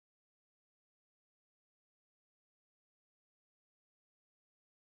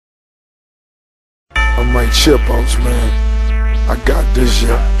like chipos, man. I got this,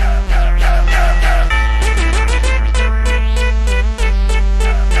 yeah.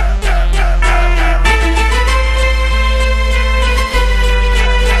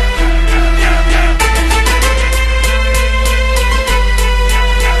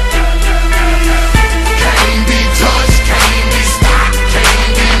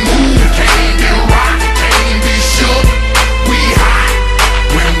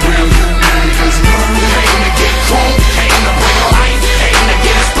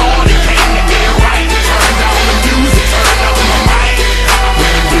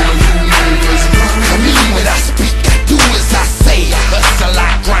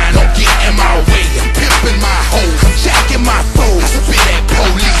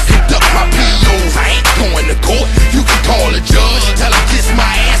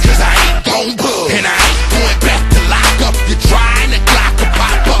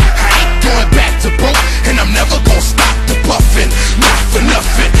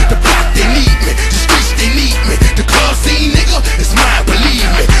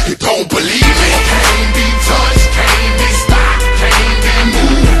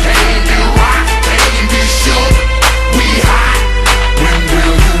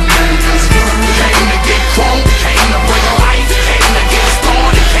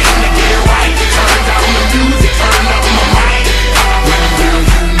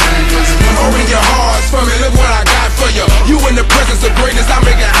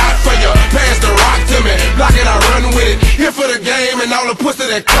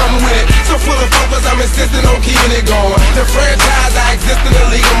 That come with it. So full of focus, I'm insisting on keeping it going. The franchise, I exist in a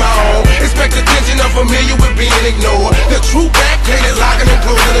league of my own. Expect attention, I'm familiar with being ignored. The true back, cleaning, locking and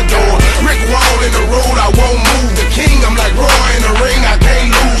closing the door. Brick wall in the road, I won't move. The king, I'm like Roy in the ring, I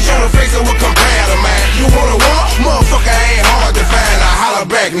can't lose. Show the face of what compare to man. You wanna walk? Motherfucker ain't hard to find. I holler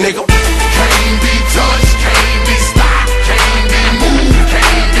back, nigga. Can't be touched, can't be stopped, can't be moved,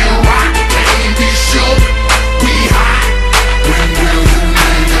 can't be rocked, can't be shook. We hot. When will you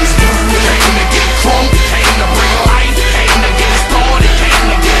niggas learn? Came to get crunk, came to bring life, came to get started, came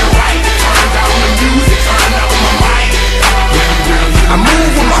to get right. Turn down the music, turn up my mic. When will you I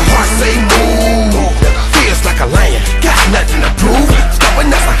move when my heart say move. Feels like a lion, got nothing to prove. Stopping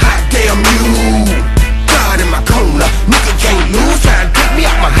that's a hot damn mule. God in my corner, nigga can't lose. Try to get me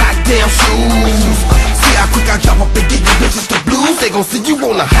out my hot damn shoes. See how quick I jump up and get you bitches the blues. They gon' see you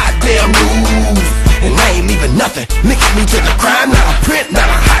on a hot damn news. And I ain't leaving nothing, linking me to the crime. Not a print, not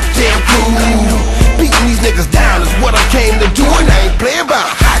a hot damn crew. Beating these niggas down is what I came to do. And I ain't playing by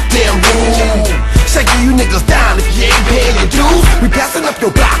a hot damn rule. Shaking you niggas down if you ain't paying your dues. We passing up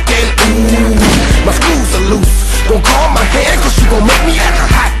your block and ooh. My screws are loose, don't call my hand, cause you gon' make me act a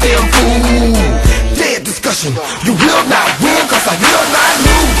hot damn fool. Dead discussion, you will not win, cause I will not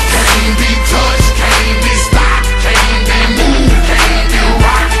lose. Can't be touched, can't be stopped, can't be moved, can't be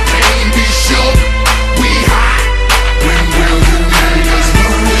rocked, can't be shook. We hot. When will you niggas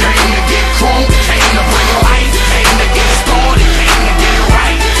learn? Came to get crunk, came to bring life, came to get started, came to get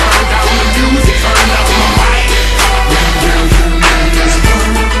right. Turn down the music, turn up my mic. When will you niggas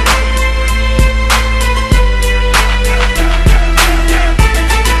learn?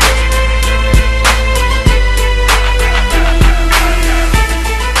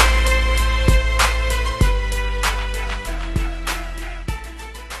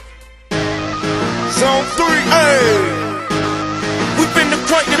 Zone 3, ayy. We finna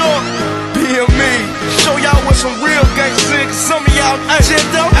crank it up. BME, show y'all what some real gangsta is. Some of y'all just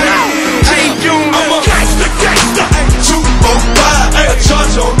don't know. I'm a gangsta, gangsta. 245, ayy. A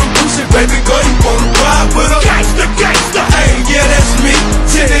charge on the Lucy, baby girl, you wanna ride with a gangsta, gangsta. Ayy, yeah, that's me.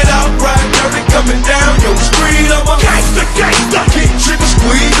 Tint it out, right dirty, coming down your street. I'm a gangsta, gangsta. Get trigger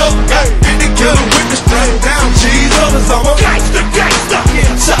squeeze up, ayy. Hit the killer with the straight down, Jesus. I'm a gangsta, gangsta.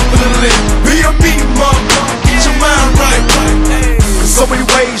 Top of the list, BME, motherfucker. Get your mind right. So many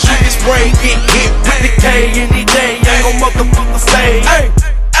ways you can spray, get hit with the K any day. Ain't gon' motherfucker say, hey,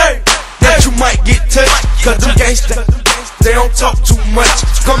 hey, that you might get touched. Cause them gangsta, they don't talk too much.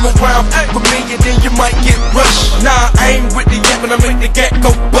 Come around with me and then you might get rushed. Nah, I ain't with the yak, but I make the gat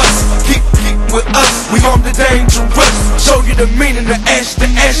go bust. Kick with us, we on the dangerous. Show you the meaning of ash to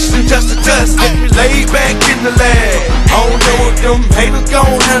ash and dust to dust. Get me laid back in the lab. I don't know if them haters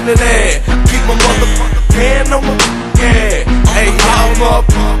gon' handle that. Keep my motherfucker hand on my yeah. Hey, I'm up,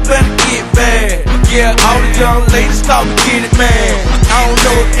 better get bad. Yeah, all the young ladies call me get it, man. I don't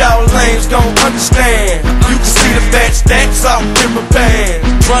know if y'all lames gon' understand. You can see the fat stacks off in my pants.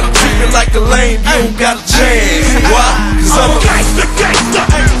 Try to treat me like a lame, you don't got a chance. Why? Cause I'm a gangsta, gangsta.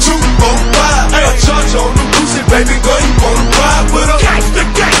 245, a charge on the Lucy, baby girl, you wanna ride with a gangsta,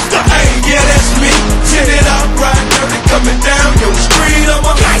 gangsta. Hey, yeah, that's me. Tint it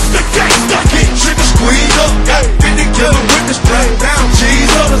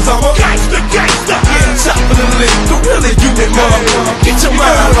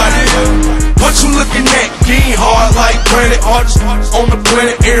hardest on the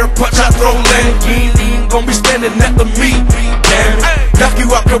planet. Air punch I throw landing. You ain't even gonna be standing after me. Damn it, knock you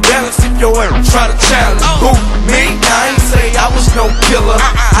out your balance if your ass try to challenge. Who, me? I ain't say I was no killer.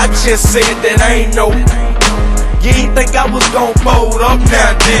 I just said that I ain't no. You ain't think I was gon' fold up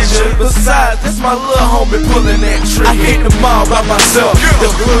now, did you? Besides, that's my little homie pulling that trigger. I hit the mall by myself, the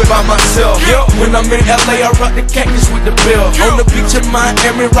hood by myself. When I'm in LA, I rock the cactus with the bill. On the beach in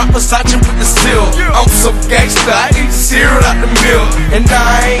Miami, rock Versace with the seal. I'm some gangster, I eat cereal out the milk. And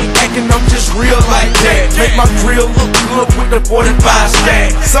I ain't acting, I'm just real like that. Make my grill look good with the 45 stack.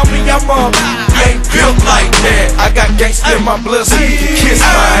 Some of y'all mom ain't built like that. I got gangster in my blood, so you can kiss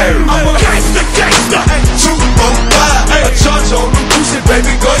my hair. I'm a gangster, gangster. A charge on the pussy,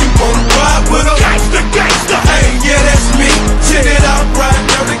 baby girl, you wanna ride with a gangsta, gangsta. Hey, yeah, that's me. Check it out, right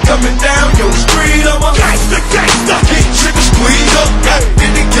now they coming down your street. I'm a gangsta, gangsta. Get trigger squeeze up, got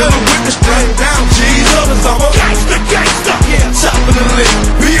it together with the straight down Jesus. I'm a gangsta, gangsta. Yeah, top of the list.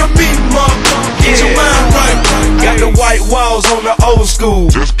 Be a me, motherfucker. Get your mind right. Got the white walls on the old school.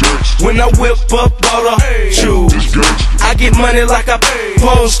 When I whip up all the shoes, I get money like I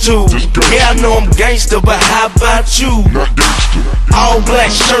supposed to. Yeah, I know I'm gangster, but how about you? All black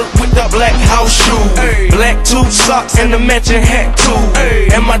shirt with the black house shoe, black tube socks and the matching hat too.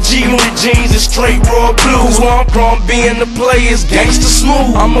 And my G-Unit jeans is straight royal blues. Where I'm from, being the play is gangster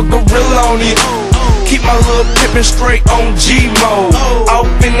smooth. I'm a gorilla on it. Keep my little pippin' straight on G-mode. Off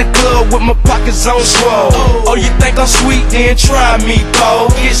in the club with my pockets on swole. Oh, you think I'm sweet? Then try me, though.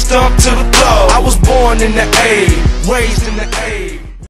 Get stumped to the floor. I was born in the A, raised in the A.